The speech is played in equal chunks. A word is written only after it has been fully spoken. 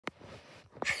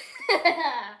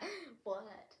What?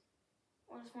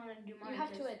 I just wanted to do mine. You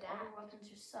have to because adapt. Other weapons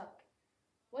just suck.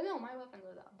 Well, no, my weapons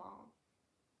are that bomb.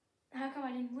 How come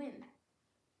I didn't win?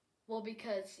 Well,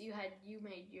 because you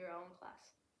made your own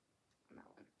class on that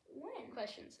one. When?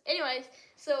 Questions. Anyways,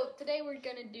 so today we're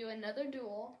gonna do another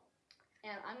duel,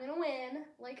 and I'm gonna win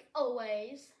like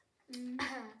always.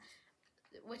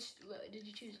 What did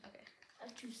you choose? Okay. I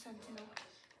choose Sentinel.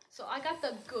 So I got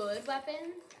the good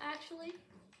weapon actually.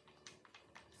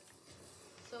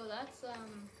 So that's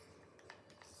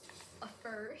a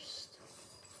first.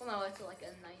 Well, no, it's like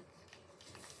a ninth.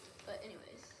 But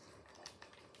anyways.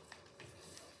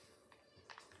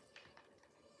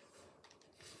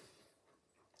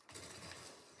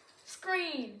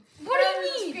 Screen. What do you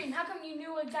mean? Screen. How come you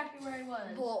knew exactly where I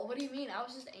was? Well, what do you mean? I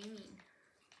was just aiming.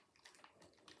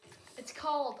 It's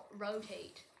called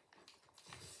rotate.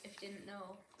 If you didn't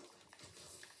know.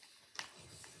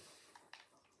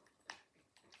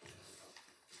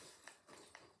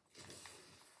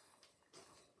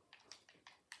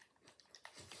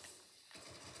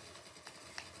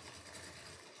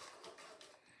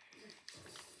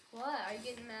 What? Are you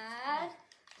getting mad?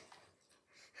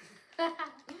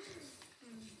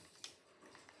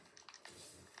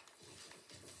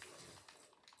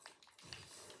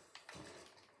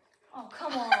 Oh,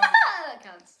 come on. That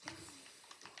counts.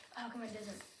 How come it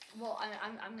doesn't? Well,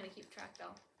 I'm gonna keep track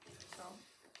though, so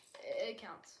it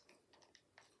counts.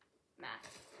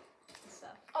 Math and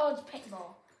stuff. Oh, it's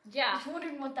paintball. Yeah. I was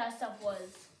wondering what that stuff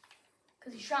was.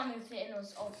 Because he shot me with it and it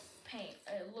was all paint.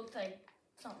 It looked like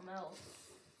something else.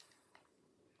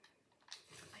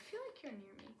 I feel like you're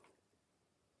near me.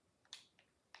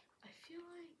 I feel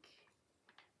like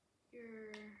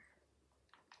you're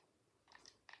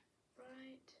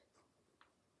right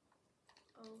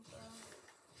over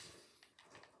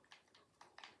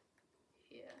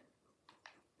here.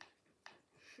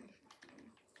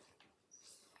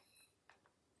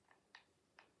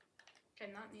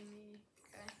 Okay, not near me.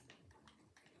 Okay.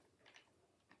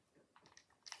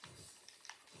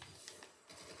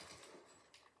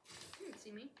 You didn't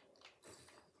see me.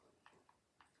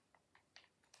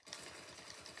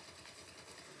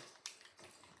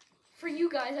 For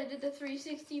you guys, I did the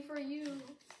 360 for you.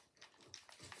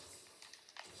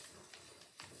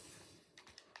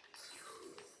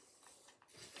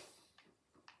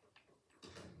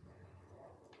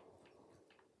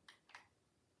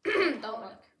 Don't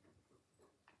look.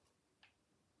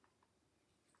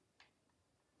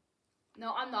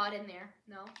 No, I'm not in there.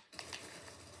 No.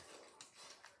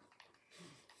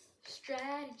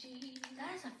 Strategy.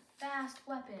 That is a fast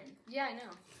weapon. Yeah, I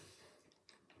know.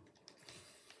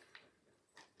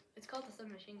 It's called the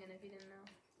submachine gun if you didn't know.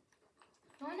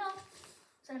 No, I know.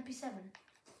 It's an MP7.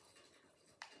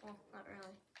 Well, not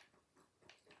really.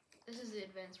 This is the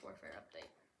Advanced Warfare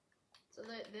update. So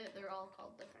they're all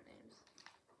called different names.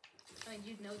 I mean,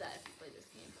 you'd know that if you played this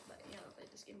game, but you haven't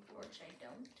played this game before. Which I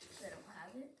don't, because I don't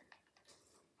have it.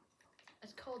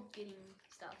 It's called getting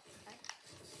stuff, okay?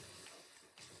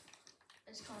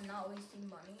 It's called not wasting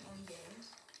money on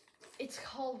games. It's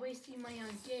called wasting money on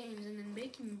games and then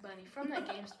making money from that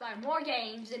games to buy more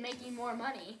games and making more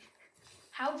money.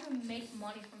 How would you make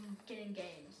money from getting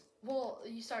games? Well,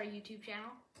 you start a YouTube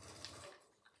channel.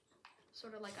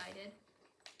 Sort of like I did.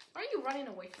 Why are you running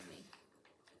away from me?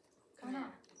 Why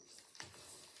not?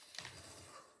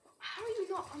 How are you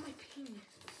not on my ping?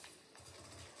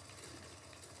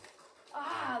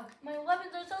 Ah, my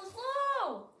weapons are so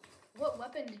slow! What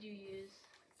weapon did you use?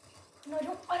 No,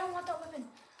 I don't want that weapon.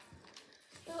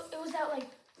 It was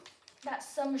that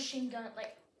submachine gun,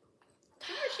 like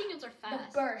Submachine guns are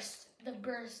fast. the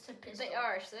burst to pistol. They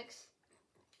are 6.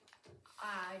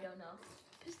 I don't know.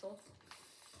 Pistol.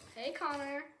 Hey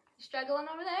Connor, you struggling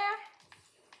over there?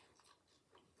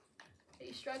 Are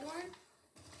you struggling?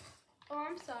 Oh,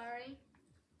 I'm sorry.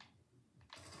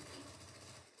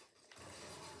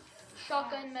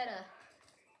 Shotgun meta.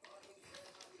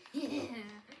 Yeah.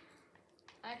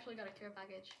 I actually got a care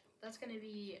package. That's gonna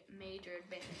be major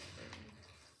advantage for me.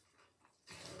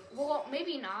 Well,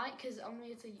 maybe not, cause it's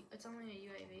only a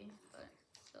UAV, but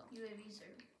still. UAVs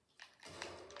are.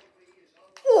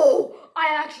 Oh!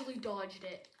 I actually dodged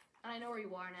it, and I know where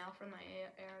you are now from my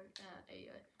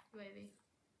UAV.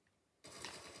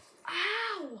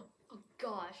 Ow! Oh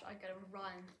gosh, I gotta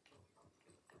run.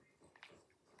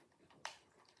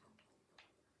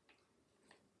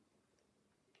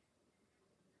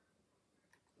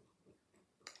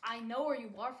 I know where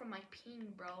you are from my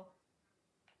ping, bro.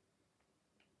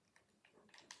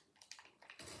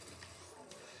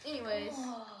 Anyways.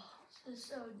 Oh, this is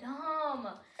so dumb.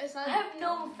 It's not I have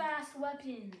no fast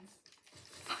weapons.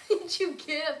 Why didn't you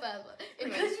get a fast one?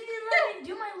 Because you didn't let me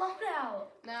do my loadout.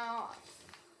 Now,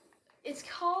 it's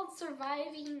called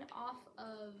surviving off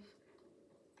of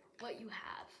what you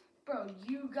have. Bro,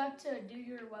 you got to do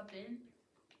your weapon.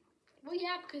 Well,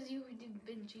 yeah, because you've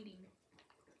been cheating.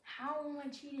 How am I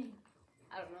cheating?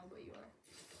 I don't know, but you are.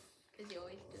 Because you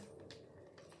always do.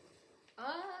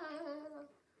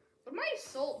 Would my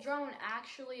assault drone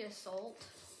actually assault?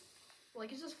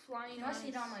 Like, it's just flying I around see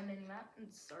it on my mini map. in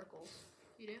circles.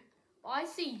 You do? Well, I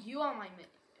see you on my mini.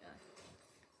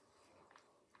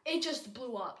 Yeah. It just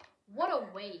blew up. What a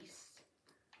waste.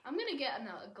 I'm gonna get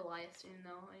a Goliath soon,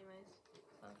 though, anyways.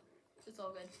 So, it's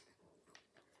all good.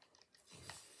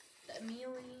 The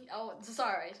melee. Oh,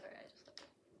 sorry. I just.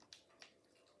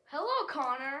 Hello,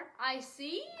 Connor. I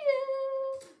see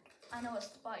you. I know what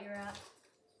spot you're at.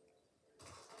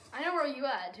 I know where you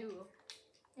at, too.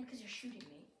 Yeah, because you're shooting me.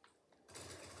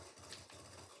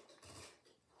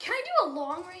 Can I do a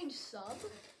long range sub?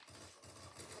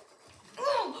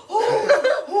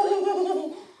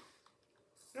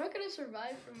 You're not gonna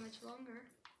survive for much longer.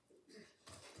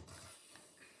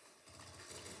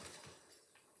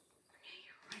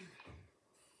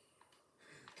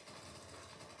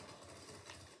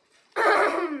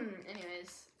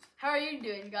 Anyways, how are you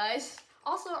doing, guys?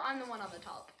 Also, I'm the one on the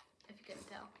top, if you couldn't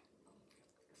tell.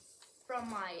 From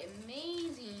my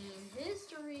amazing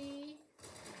history.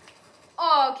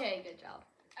 Oh, okay, good job.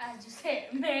 I just said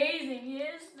amazing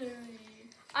history.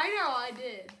 I know I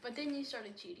did, but then you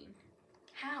started cheating.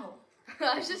 How?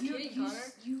 I was just kidding, Connor.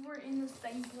 You were in the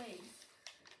same place.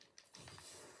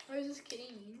 I was just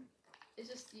kidding. It's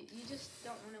just you just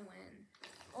don't want to win.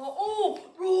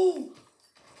 Bro!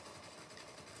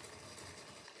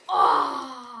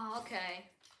 Oh, okay.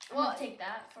 I'm gonna take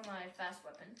that for my fast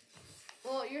weapon.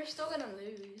 Well, you're still gonna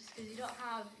lose because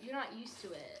you're not used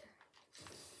to it.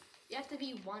 You have to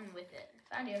be one with it.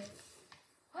 Found you.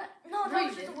 What? No, that No, was you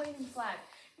just a didn't. waving flag.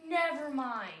 Never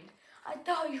mind. I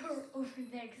thought you were over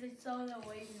there because I saw the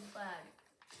waving flag.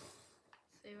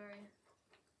 Say where are you?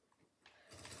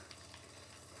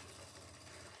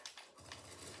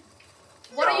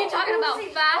 What are you talking about?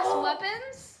 Fast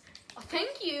weapons? Oh,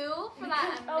 thank you for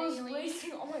that. Because I was melee.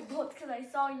 wasting all my bullets because I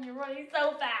saw you running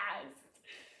so fast.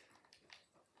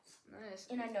 Nice.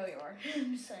 And I know you are.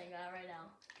 I'm just saying that right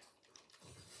now.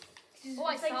 Oh,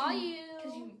 I saw you.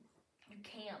 Because you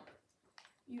camp.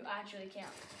 You actually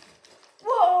camp.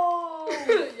 Whoa!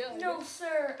 Yeah, No,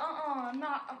 sir. I'm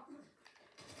not.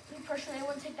 Me personally, I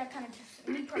wouldn't take that kind of.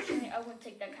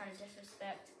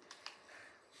 Disrespect.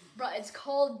 Bro, it's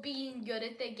called being good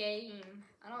at the game.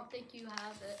 I don't think you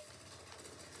have it.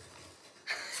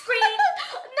 Screen.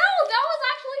 No, that was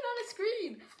actually not a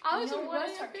screen. I was You know what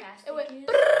running up here, sarcastic it went is?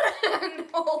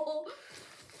 no.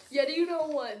 Yeah, do you know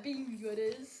what being good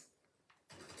is?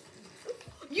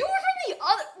 You were from the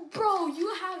other, bro. You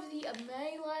have the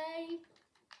melee.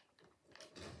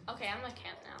 Okay, I'm gonna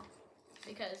camp now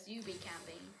because you be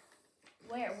camping.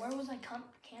 Where was I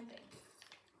camping?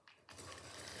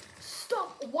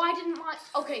 Stop. Why didn't my?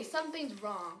 Okay, something's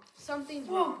wrong. Something's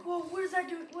wrong. Whoa! What is that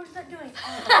doing? What is that doing?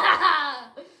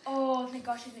 Oh, thank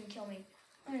gosh, it didn't kill me.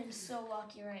 I am so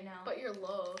lucky right now. But you're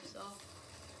low, so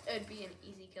it'd be an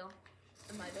easy kill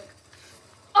in my book.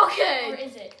 Okay. Or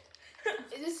is it?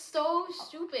 It is so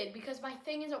stupid because my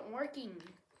thing isn't working.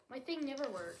 My thing never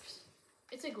works.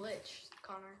 It's a glitch,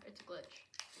 Connor. It's a glitch.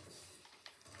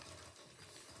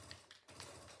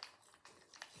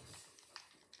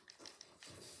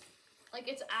 Like,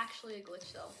 it's actually a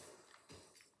glitch, though.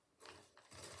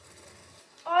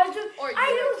 Oh, Or I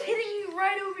you're was a hitting you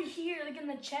right over here, like in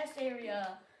the chest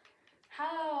area.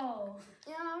 How?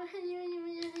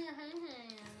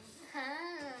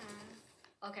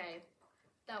 Okay.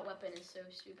 That weapon is so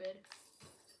stupid.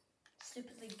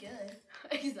 Stupidly good.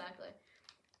 Exactly.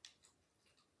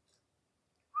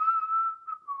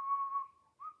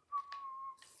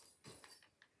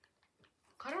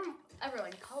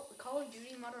 Everyone, Call of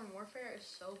Duty Modern Warfare is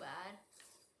so bad.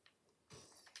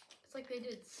 It's like they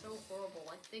did so horrible.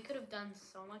 Like, they could have done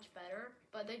so much better,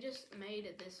 but they just made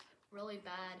it this really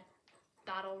bad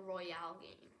battle royale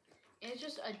game. And it's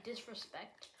just a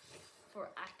disrespect for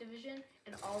Activision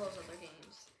and all those other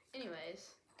games.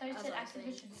 Anyways, I thought you as said I was saying-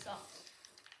 Activision sucks.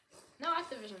 No,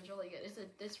 Activision's really good. It's a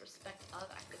disrespect of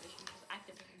Activision because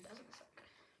Activision doesn't suck.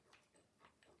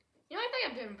 You know, I think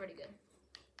I'm doing pretty good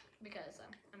because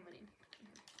I'm winning.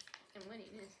 And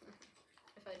winning is,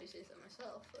 if I do say so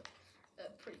myself,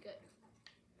 pretty good.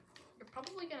 You're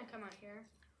probably gonna come out here.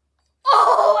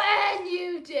 Oh, and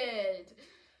you did!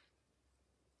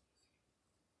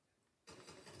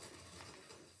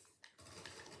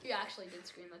 You actually did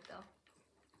scream like though.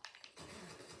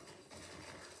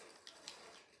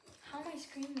 How am I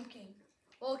screen looking?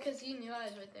 Well, because you knew I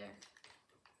was right there.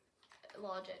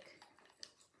 Logic.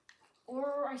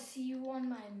 Or I see you on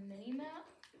my mini map?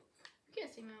 You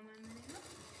can't see me on my mini.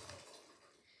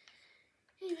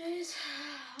 Anyways,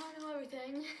 I know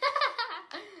everything.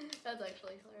 That's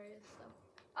actually hilarious. So.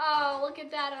 Oh, look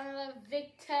at that on the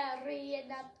victory in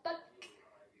the book.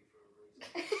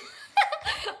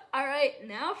 All right,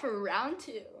 now for round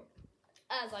 2.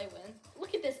 As I win.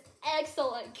 Look at this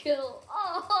excellent kill.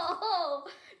 Oh,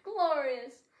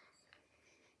 glorious.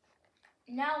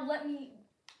 Now let me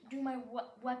do my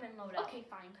weapon loadout. Okay,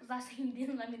 fine. Because last time you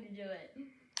didn't let me to do it.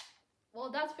 Well,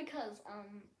 that's because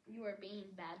you were being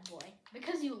bad boy.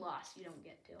 Because you lost, you don't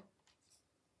get to.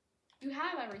 You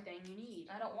have everything you need.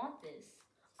 I don't want this.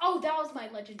 Oh, that was my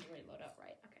legendary loadout,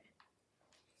 right? Okay.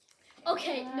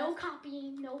 Okay, no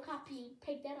copying, no copying.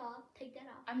 Take that off, take that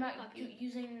off. I'm not copying.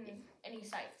 using any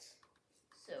sites.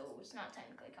 So it's not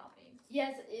technically copying.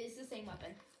 Yes, it's the same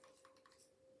weapon.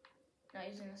 Not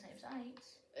using the same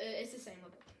sites. It's the same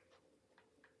weapon.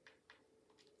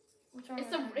 What's wrong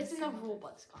It's with in the rule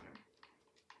books, Connor.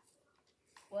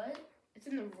 What? It's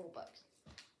in the rule books.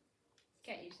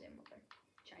 Can't use the same weapon.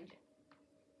 Change it.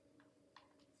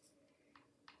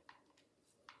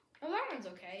 Oh, that one's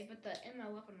okay, but the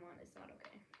M11 one is not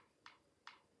okay.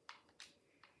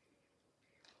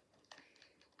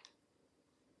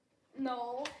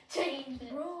 No, change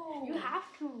it. Bro. You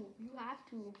have to. You have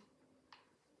to.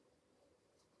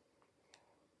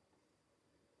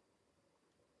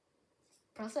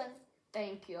 Press it.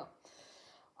 Thank you.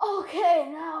 Okay,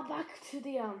 now back to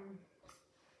the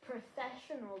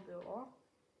professional duel.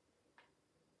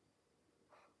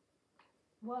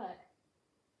 What?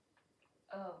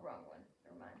 Oh, wrong one.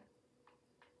 Never mind.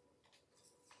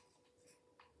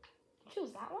 You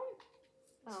chose that one?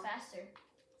 It's Oh. faster.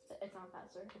 It's not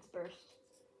faster. It's burst.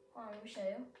 Hold on, let me show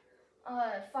you.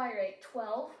 Fire rate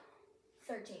 12,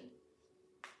 13,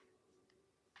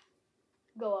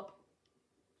 Go up.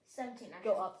 17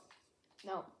 actually. Go up.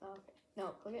 No. Okay. No.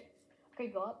 Click it. Okay,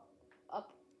 go up.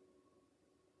 Up.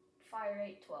 Fire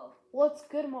rate 12, What's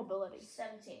good mobility?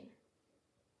 17.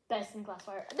 Best in class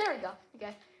fire. There we go.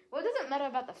 Okay. Well, it doesn't matter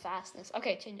about the fastness.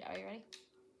 Okay, change it. Are you ready?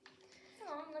 Come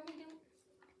on, let me do.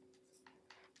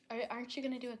 Aren't you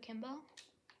gonna do a Kimbo?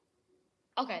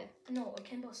 Okay. No,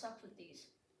 Akimbo sucks with these.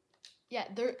 Yeah,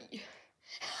 they're.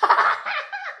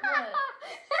 What?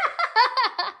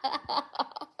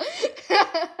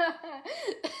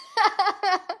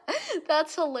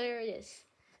 That's hilarious.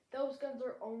 Those guns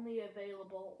are only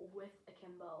available with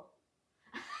Akimbo.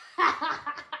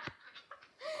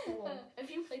 Cool. If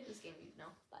you played this game, you'd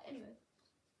know. But anyway.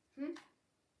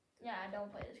 Yeah, I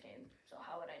don't play this game, so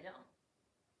how would I know?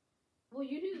 Well,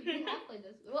 you do. You have played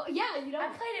this. Well, yeah, you I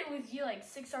know. played it with you like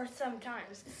 6 or 7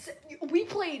 times. We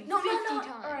played 50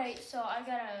 times. Alright, so I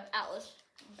gotta. Atlas.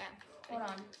 Bam. Hold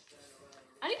on.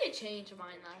 I need to change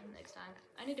mine next time.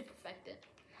 I need to perfect it.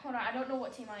 Hold on, I don't know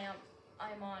what team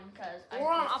I'm on because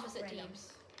We're on opposite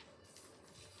teams.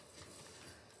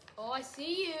 Oh, I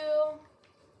see you.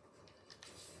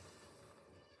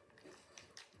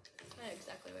 I know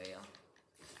exactly where you are.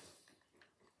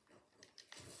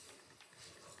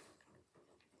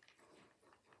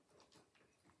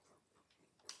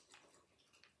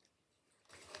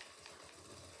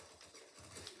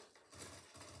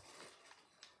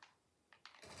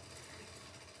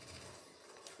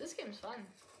 This game's fun.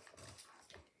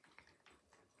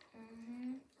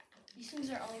 These things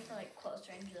are only for like close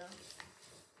range though.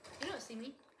 You don't see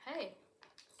me. Hey,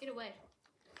 get away.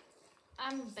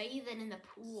 I'm bathing in the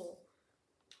pool.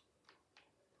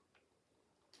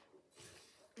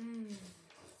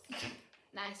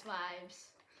 Nice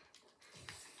vibes.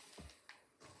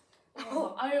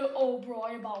 Bro, I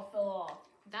about fell off.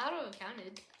 That would have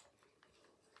counted.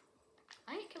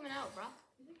 I ain't coming out, bro.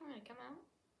 You think I'm gonna come out?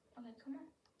 Okay, come on.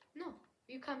 No,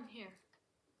 you come here.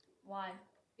 Why?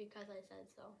 Because I said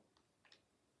so.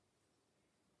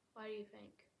 Why do you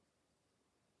think?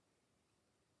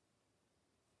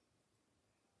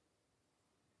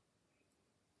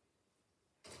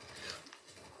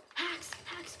 Hacks!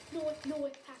 No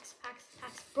way, hacks.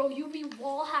 Bro, you be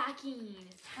wall hacking.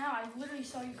 How? I literally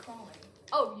saw you crawling.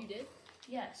 Oh, you did?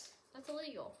 Yes. That's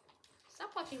illegal.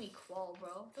 Stop watching me crawl,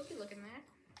 bro. Don't be looking there.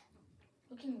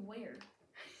 Looking weird.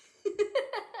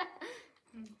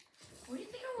 Where do you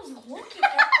think I was looking?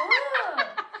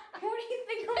 Where do you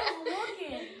think I was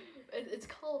looking? It's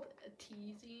called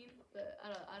teasing, but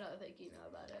I don't think you know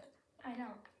about it. I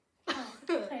know.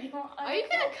 Are you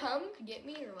gonna come get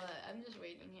me or what? I'm just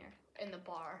waiting here in the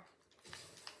bar.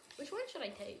 Which one should I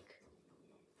take?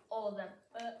 All of them.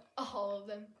 All of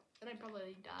them. Then I'd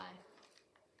probably die.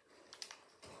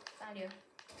 I behind you.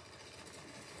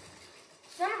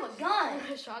 Son of a gun!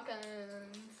 Shotguns.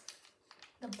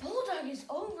 The Bulldog is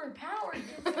overpowered.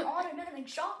 It's an automatic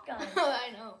shotgun.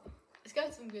 I know. It's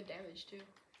got some good damage too.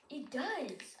 It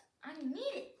does. I need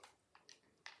it.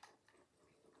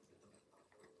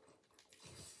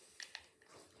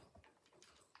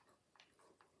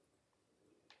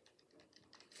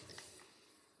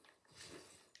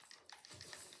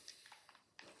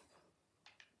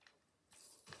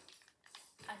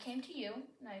 I came to you.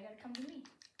 Now you gotta come to me.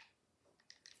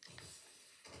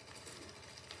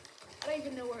 I don't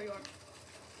even know where you are.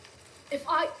 If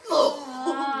I...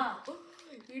 Ah.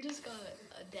 You just got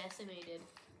decimated.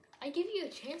 I give you a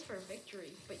chance for a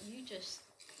victory, but you just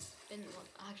didn't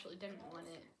want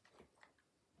it.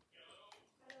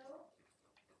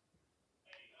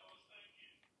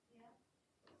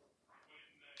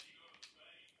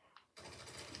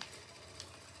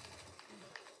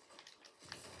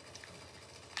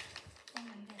 Oh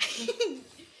my God.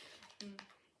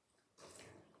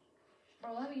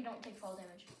 Bro, I hope you don't take fall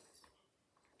damage.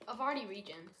 I've already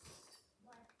regen.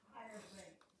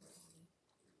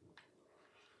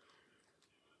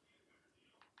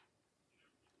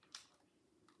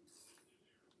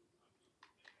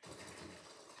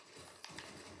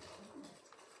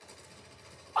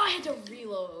 I had to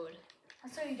reload.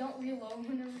 That's why you don't reload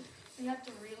whenever you have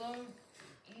to reload.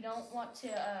 You don't want to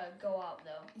go out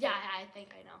though. Yeah, I think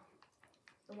I know.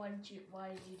 So why did you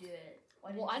do it?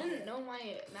 Why Well, I you do didn't it? know my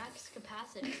max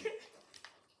capacity.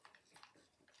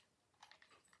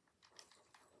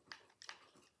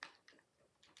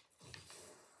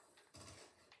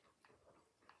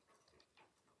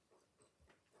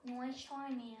 Nice try,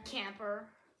 man. Camper.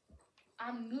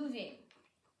 I'm moving.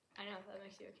 I know, that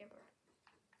makes you a camper.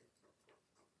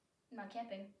 I'm not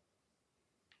camping.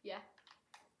 Yeah.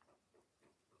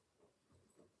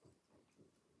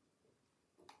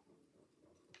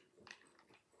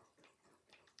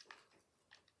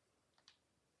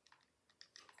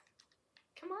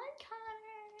 Come on,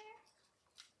 Connor.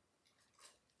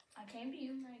 I came to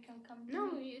you. Now you come to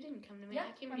No, me. you didn't come to me. Yeah,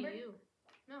 I came remember? to you.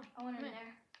 No, I went in come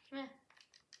there. come here.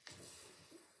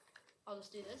 I'll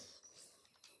just do this.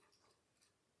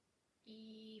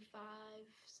 E5,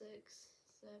 6,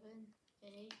 7,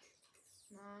 8,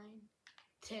 9,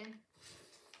 10.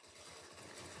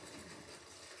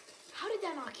 How did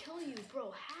that not kill you,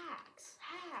 bro? Hacks.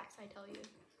 Hacks, I tell you.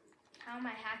 How am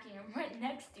I hacking? I'm right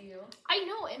next to you. I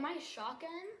know, am I shotgun?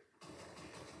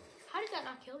 How did that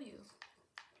not kill you?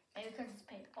 Maybe because it's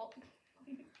paintball.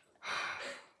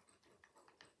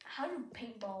 How do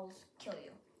paintballs kill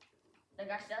you? Like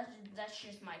that's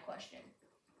just my question.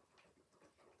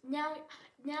 Now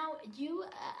you, No,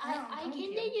 I come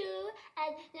came to to you. you,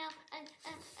 and now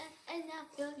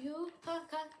you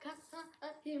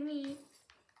to me.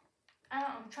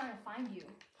 I'm trying to find you.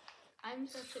 I'm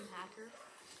such a hacker.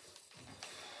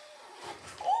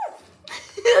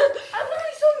 I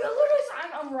literally saw you.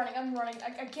 I'm running.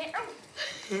 I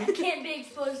can't be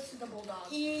exposed to the Bulldog.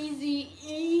 Easy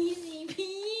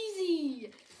peasy.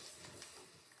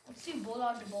 Let's do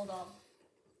Bulldog to Bulldog.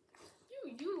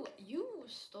 You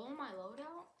stole my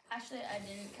loadout? Actually, I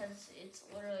didn't because it's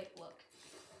literally, look.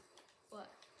 What?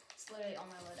 It's literally on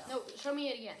my loadout. No, show me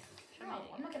it again. Show me No, it I'm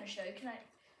again. not going to show you. Can I?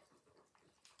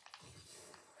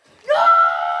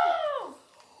 No!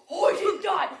 Oh, I didn't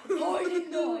die. Oh, I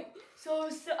didn't die. So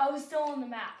I was still on the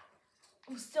map.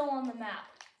 Let's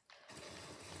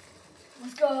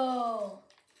go.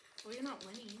 Well, you're not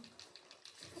winning.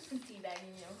 I'm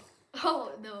teabagging you.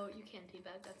 Oh, no, you can't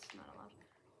teabag. That's not allowed.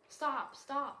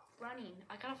 Stop running.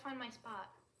 I gotta find my spot.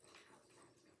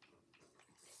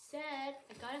 I said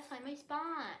I gotta find my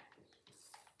spot.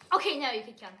 Okay, now you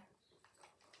can count.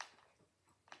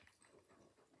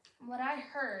 What I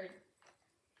heard,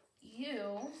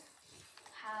 you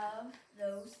have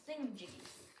those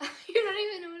thingamajiggies. You don't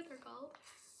even know what they're called.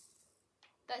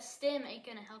 That stem ain't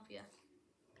gonna help you.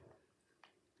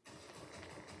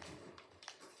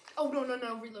 Oh, no.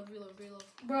 Reload.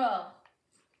 Bruh.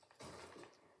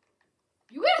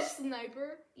 You got a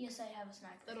sniper? Yes, I have a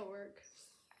sniper. That'll work.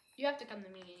 You have to come to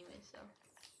me anyway, so.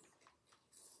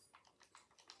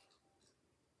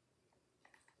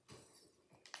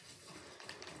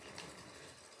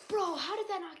 Bro, how did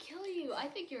that not kill you? I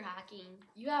think you're hacking.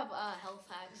 You have health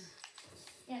hacks.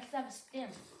 Yeah, because I have a stim.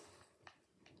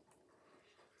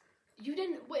 You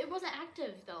didn't. It wasn't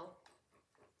active though.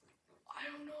 I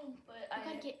don't know, but You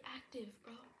gotta get active,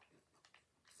 bro.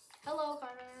 Hello,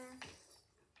 Connor.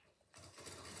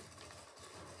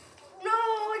 No,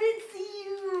 I didn't see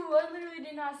you. I literally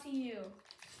did not see you.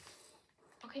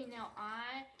 Okay, now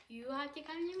you have to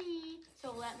come to me.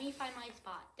 So let me find my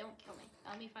spot. Don't kill me.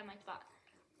 Let me find my spot.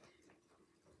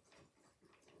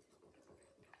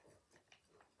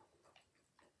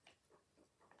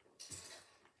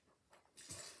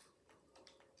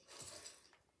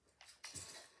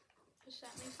 Just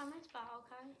let me find my spot,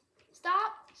 okay?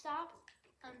 Stop.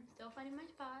 I'm still finding my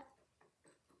spot.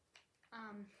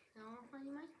 No, I'm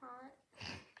finding my spot.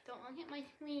 Don't look at my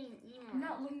screen anymore. I'm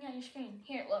not looking at your screen.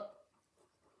 Here, look.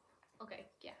 Okay,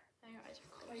 yeah. Now your eyes are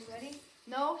closed. Are you ready?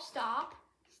 No, stop.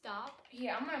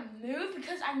 Here, I'm gonna move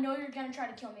because I know you're gonna try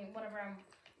to kill me whenever I'm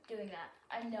doing that.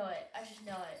 I know it. I just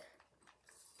know it.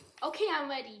 Okay, I'm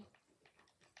ready.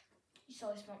 You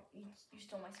stole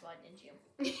my spot, didn't you?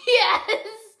 Yes!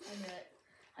 I knew it.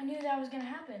 I knew that was gonna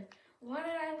happen. Why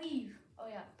did I leave? Oh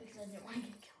yeah, because I didn't want to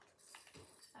get killed.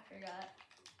 I forgot.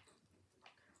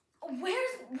 Oh, where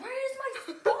is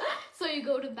my spot? So you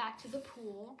go back to the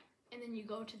pool, and then you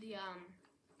go to the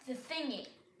The thingy.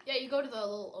 Yeah, you go to the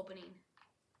little opening.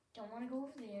 Don't want to go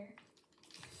over there.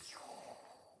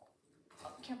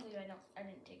 Oh, can't believe I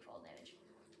didn't take fall damage.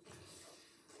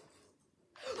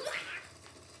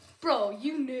 Bro,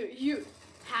 you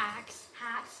hacks.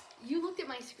 You looked at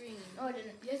my screen. Oh, I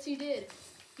didn't. Yes, you did.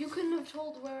 You couldn't have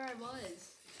told where I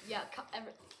was. Yeah,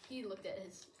 he looked at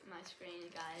my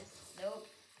screen, guys. Nope.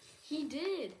 He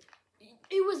did.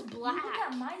 It was black. You look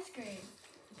at my screen.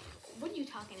 What are you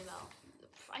talking about?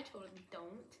 I totally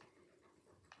don't.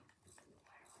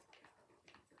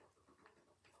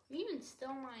 You even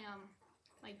stole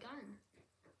my gun.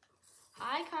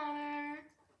 Hi, Connor.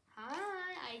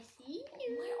 Hi, I see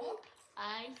you.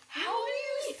 I see How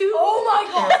do you. Oh my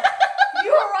god!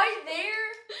 You were right there?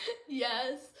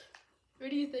 Yes. Where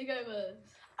do you think I was?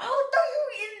 I thought you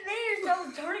were in there, so I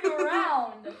was turning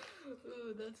around.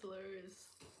 Ooh, that's hilarious.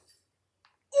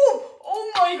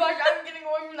 Oh my gosh, I'm getting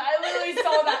away from that.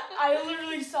 I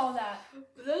literally saw that.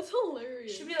 That's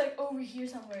hilarious. Should be like over here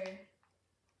somewhere.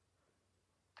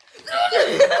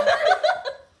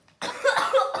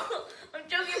 I'm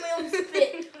choking my own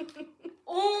spit.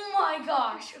 Oh my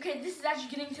gosh. Okay, this is actually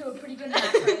getting to a pretty good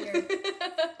match right here.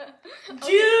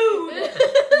 Dude!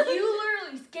 You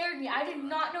literally scared me. I did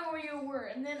not know where you were.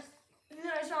 And then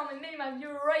I saw my minimap. You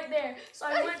were right there. So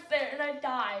I went there and I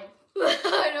died.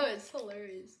 I know, it's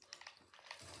hilarious.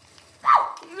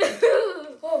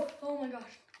 Oh my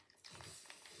gosh.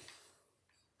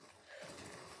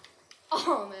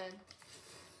 Oh man.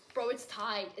 Bro, it's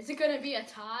tied. Is it gonna be a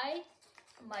tie?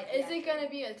 Is it gonna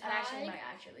be a tie? It might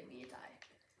actually be a tie.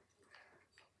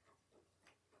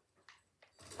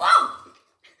 Wow!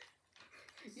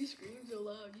 You scream so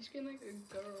loud. You scream like a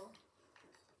girl.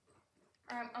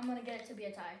 Alright, I'm gonna get it to be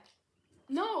a tie.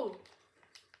 No!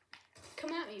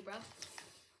 Come at me, bro.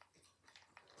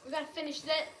 We gotta finish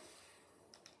that.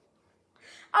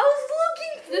 I was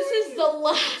looking for This you. is the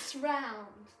last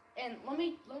round. And let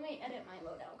me edit my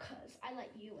loadout, cause I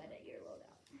let you edit your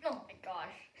loadout. Oh my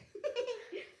gosh.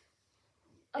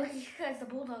 Okay, because the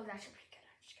bulldog's actually pretty good.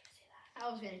 I'm just gonna say that. I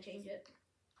was gonna change it.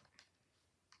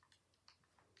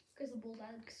 Cause the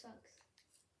bulldog sucks.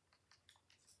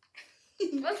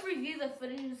 Let's review the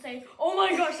footage and say, oh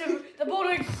my gosh, the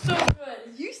bulldog's so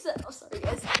good. You said, oh sorry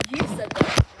guys, you said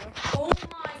that. Oh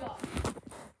my gosh.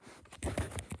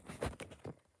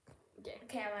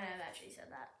 Okay, I might have actually said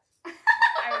that.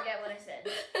 I forget what I said.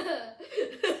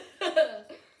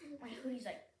 My hoodie's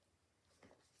like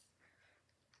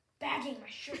bagging my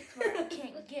shirt where I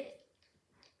can't get it.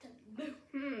 The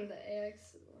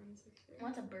AX163.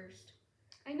 What's a burst?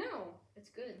 I know, it's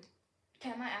good.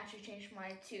 Okay, I might actually change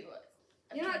mine too.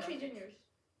 You're not changing yours.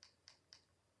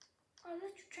 I'll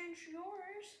let you change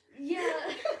yours.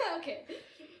 Yeah. Okay.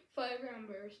 5-round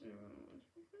burst.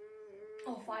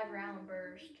 Oh, 5-round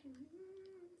burst.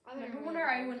 I Remember when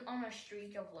I went on a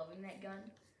streak of loving that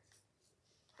gun?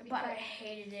 But I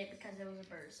hated it because it was a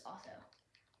burst also.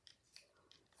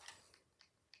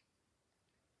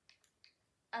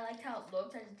 I liked how it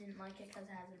looked, I just didn't like it because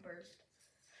it has a burst.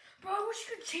 Bro, I wish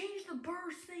you could change the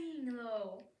burst thing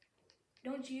though.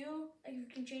 Don't you? Like you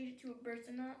can change it to a burst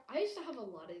or not? I used to have a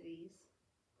lot of these.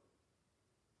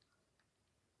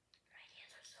 My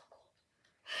hands are so cold.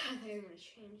 I think I'm gonna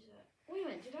change that. Wait a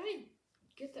minute, did I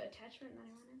get the attachment that I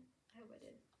wanted? I hope I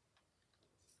did.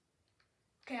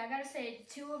 Okay, I gotta say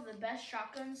 2 of the best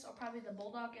shotguns are probably the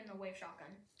Bulldog and the Wave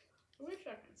shotgun. The Wave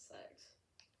shotgun sucks.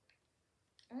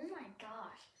 Oh my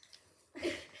gosh.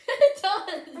 It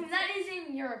does! I mean, that is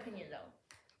in your opinion though.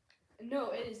 No,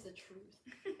 it is the truth.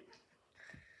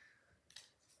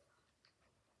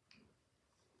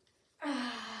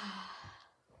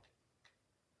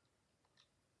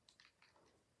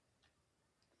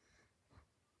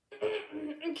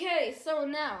 Okay, so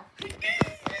now.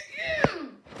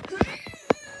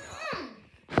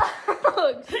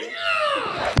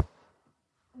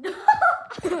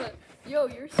 Yo,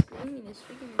 you're screaming and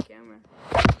shaking your camera.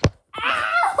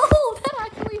 Ow! That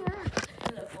actually hurt.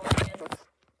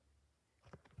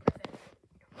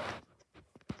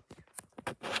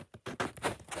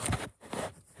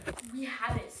 We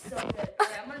have it so good.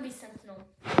 Okay, I'm gonna be Sentinel.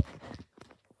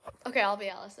 Okay, I'll be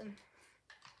Allison.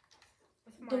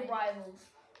 The rivals.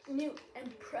 New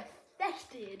and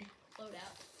perfected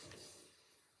loadout.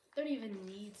 Don't even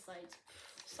need sights.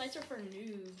 Sights are for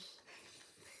noobs.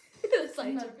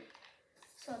 Sights are.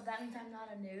 So that means I'm not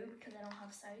a noob because I don't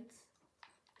have sights.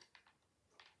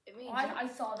 It means Oh, I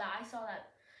saw that. I saw that.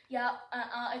 Yeah.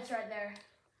 It's right there.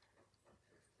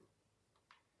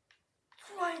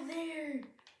 It's right there.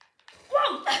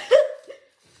 Whoa!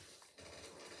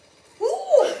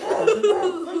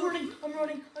 I'm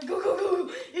running. Go.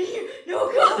 No,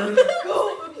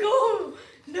 go.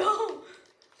 No.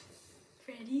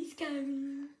 Freddy's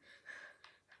coming.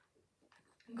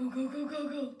 Go.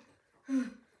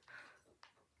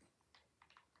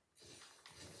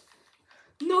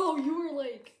 No, you were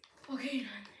like. Okay.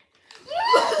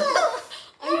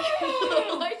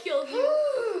 I killed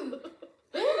you.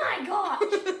 Oh my gosh.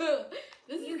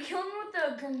 You killed me with the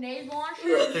grenade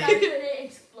launcher instead of it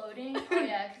exploding. Oh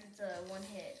yeah, because it's a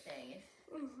one-hit thing.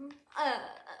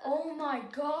 Oh my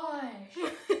gosh.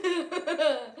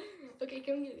 Okay,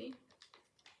 come get me.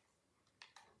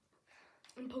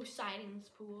 In Poseidon's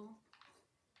pool.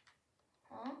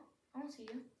 Huh? I don't see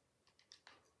you.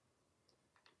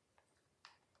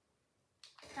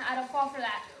 I don't fall for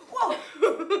that. Whoa!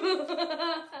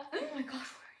 Oh my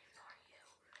gosh, where are you?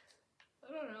 I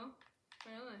don't know.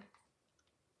 Where am I?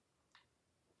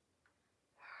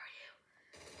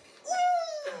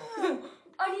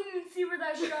 I didn't even see where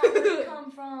that shot would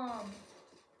come from.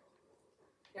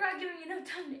 You're not giving me enough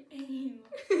time to aim.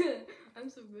 I'm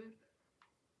so good.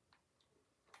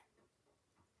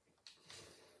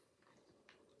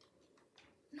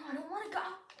 No, I don't want to go.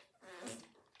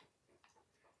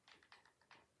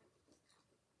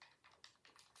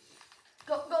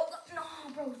 Go. No,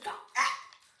 bro, stop.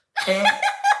 I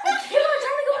keep on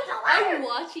trying to go up the ladder. I'm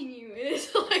watching you. It's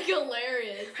like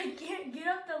hilarious. I can't get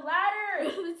up the ladder.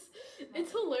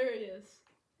 it's hilarious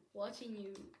watching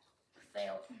you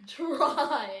Fail.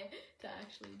 try to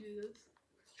actually do this.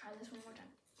 Let's try this one more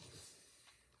time.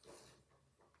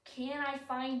 Can I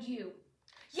find you?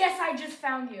 Yes, I just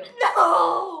found you.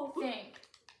 No! Think.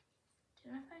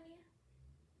 Did I find you?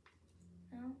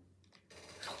 No.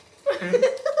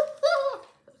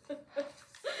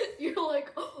 You're like,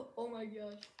 oh my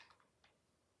gosh.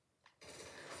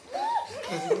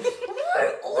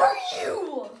 Where are you?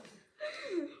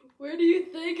 Where do you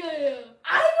think I am?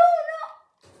 I don't know.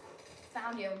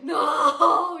 Found you.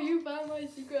 No! You found my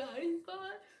secret hiding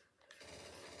spot?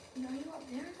 No, you're up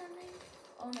there or something?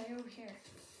 Oh no, you're over here.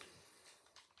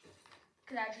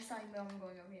 Because I just saw you, but I'm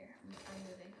going over here. I'm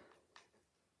moving.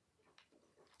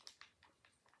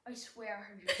 I swear I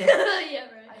heard your shots. Yeah,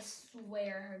 right. I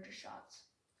swear I heard your shots.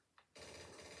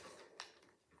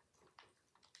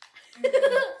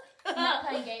 I'm not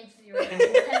playing games with you right now. Well,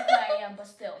 technically I am, but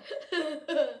still.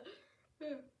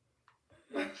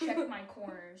 Check my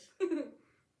corners.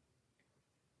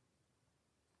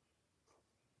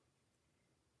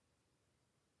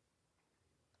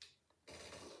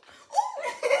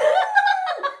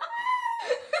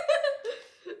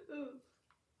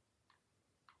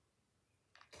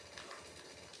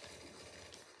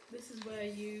 This is where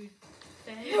you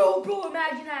fail. Yo, bro,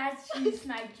 imagine I actually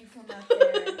sniped you from up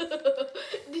there.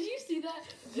 Did you see that?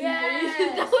 Yes.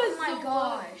 That was oh my so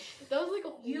gosh. Fun. That was like a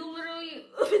whole... You literally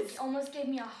almost gave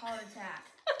me a heart attack.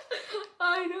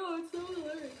 I know, it's so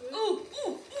hilarious. Ooh.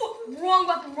 Wrong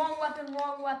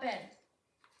weapon.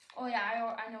 Oh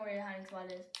yeah, I know where your hiding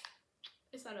spot is.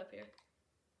 It's not up here.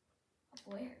 Up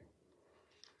where?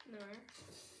 Nowhere.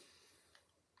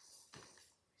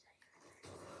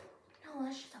 No,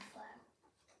 that's just a flag.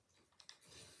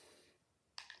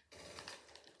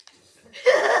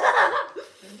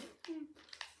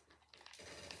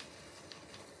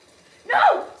 No!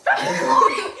 Stop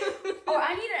reloading! Oh,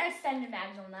 I need an extended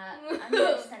mags on that. I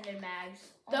need extended mags.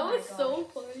 Oh that my was gosh. so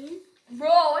funny. Bro,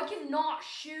 I cannot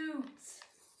shoot.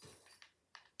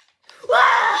 I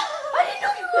didn't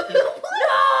know you could.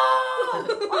 No!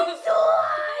 I'm still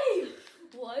alive!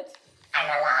 What? I'm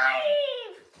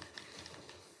alive!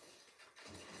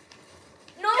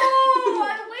 No! I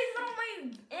wasted all my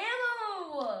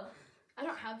ammo! I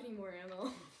don't have any more ammo.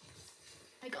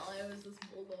 Like all I have is this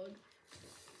bulldog.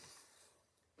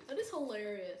 That is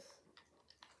hilarious.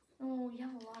 Oh, you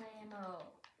have a lot of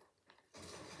ammo.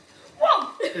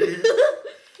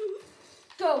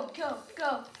 Go, go,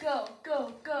 go, go,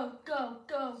 go, go, go,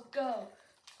 go, go.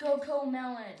 Go, go,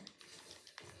 melon.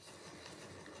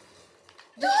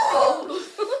 No!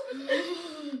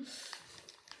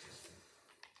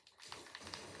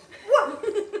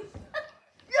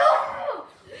 No!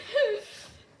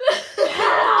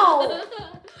 How?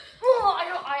 Oh,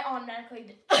 I automatically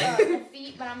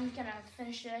defeat, but I'm gonna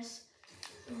finish this.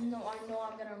 No, I know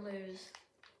I'm gonna lose.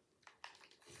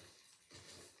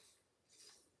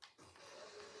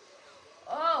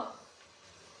 Oh!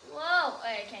 Whoa!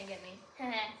 Oh, you can't get me.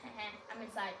 I'm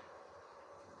inside.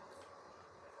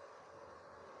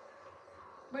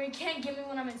 Bro, you can't get me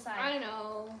when I'm inside. I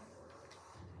know.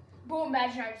 Bro,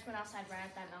 imagine I just went outside right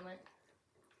at that moment.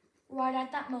 Right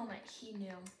at that moment, he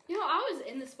knew. You know, I was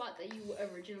in the spot that you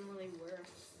originally were.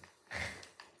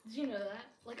 Did you know that?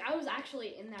 Like, I was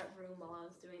actually in that room while I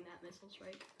was doing that missile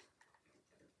strike.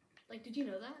 Like, did you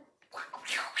know that?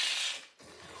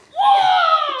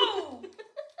 Whoa!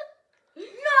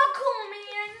 Not cool,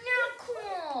 man. Not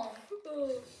cool.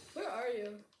 Oh, where are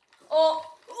you? Oh,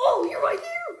 you're right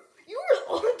there! You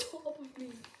were on top of me.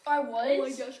 I was? Oh my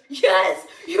gosh. Yes!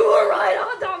 You were right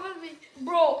on top of me.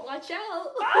 Bro. Watch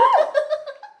out. Ah!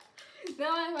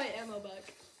 Now I have my ammo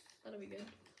back. That'll be good.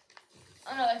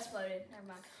 Oh, no, it exploded. Never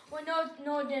mind. Well,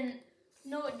 no, it didn't.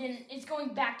 No, it didn't. It's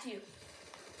going back to you.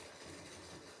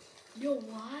 Yo,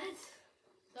 what?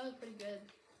 That was pretty good.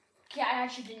 Yeah, I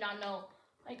actually did not know.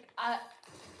 Like,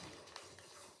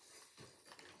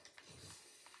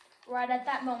 right at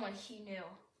that moment, he knew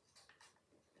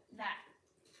that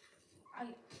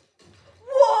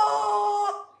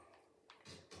Whoa!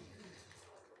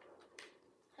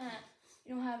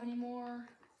 You don't have any more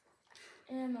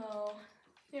ammo.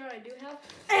 You know what I do have?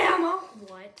 Ammo!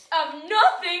 What?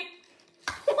 Nothing!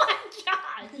 Oh my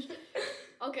gosh!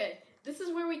 Okay, this is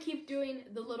where we keep doing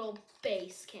the little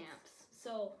base camps.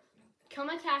 So, come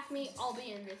attack me, I'll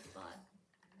be in this spot.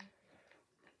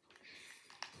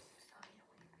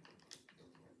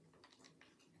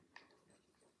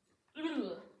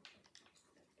 Ugh.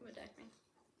 Come attack me.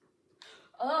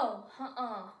 Oh,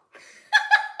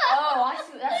 Oh, I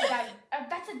see.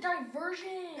 That's a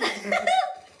diversion.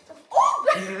 Oh!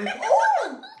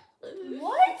 Oh!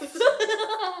 What?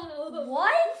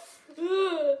 What?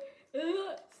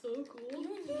 So cool.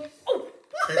 Oh!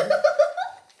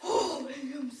 Oh,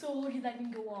 I'm so lucky that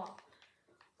didn't go off.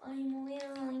 I'm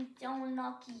literally so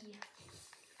lucky.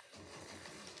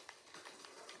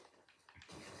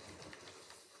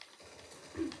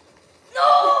 No!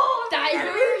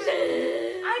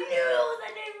 Diversion! I knew it was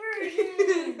a diversion.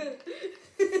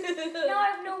 Now I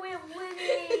have no way of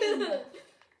winning.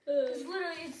 It's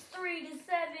literally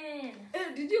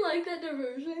 3-7. Did you like that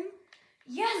diversion?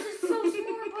 Yes, it's so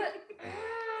smart, but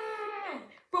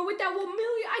Bro, with that 1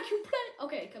 million IQ play.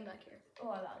 Okay, come back here. oh,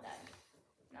 I love that.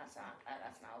 That's not.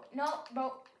 No,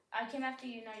 bro. I came after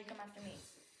you. Now you come after me.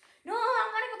 No,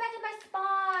 I'm gonna go back to my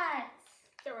spot.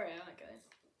 Don't worry, I'm not gonna.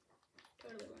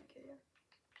 Totally won't kill you.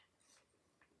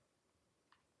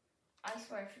 I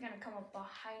swear, if you're gonna come up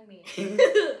behind me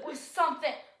with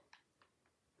something.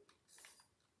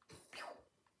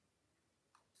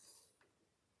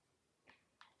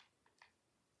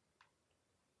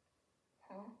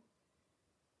 Huh?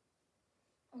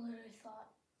 I literally thought.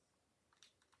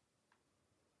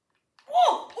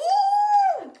 Whoa!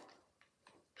 Ooh!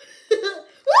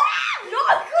 No, I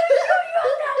couldn't show you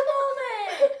at that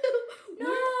moment!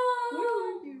 No! Where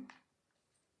are you?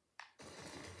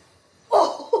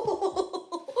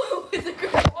 Oh! With the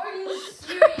girl. Are you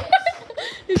serious?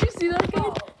 Did you see that guy?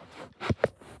 Oh.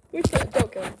 Which one? Don't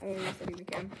kill him. I don't know if you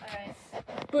can. Alright.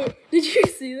 But did you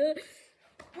see that?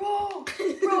 Bro,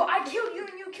 I killed you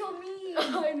and you killed me.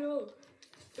 I know.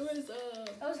 It was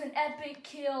That was an epic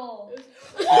kill. It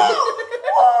was,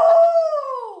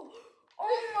 Whoa!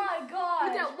 Oh my god.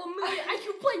 with that 1 million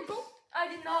IQ play, bro. I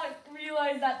did not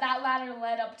realize that ladder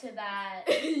led up to that.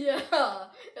 Yeah,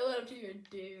 it led up to your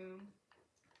doom.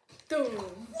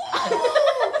 Doom.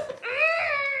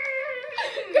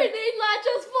 Grenade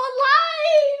launchers for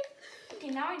life. Okay,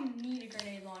 now I need a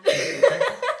grenade launcher.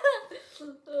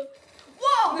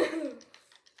 Whoa!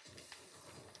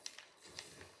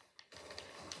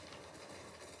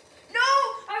 No!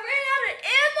 I ran out of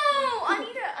ammo! I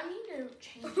need to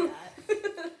change that.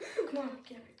 Come on,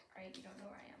 get up here. Alright, you don't know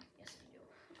where I am. Yes, I do.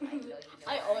 I know you know I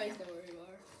where always am. know where you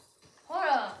are. Hold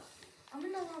up. I'm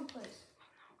in the wrong place.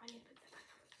 I need to put that back.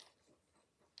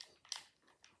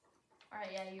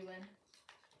 Alright, yeah, you win.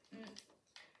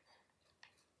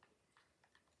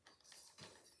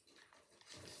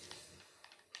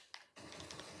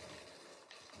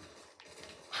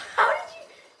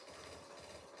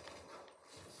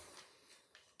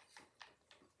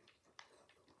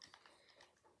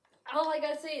 all I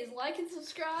gotta say is like and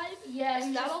subscribe. Yes,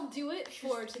 And just- that'll do it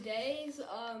for today's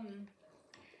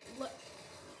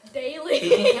daily.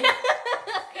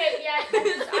 Okay, yeah,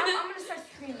 I'm gonna start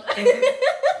streaming.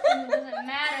 It doesn't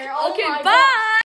matter. Oh Okay, my bye.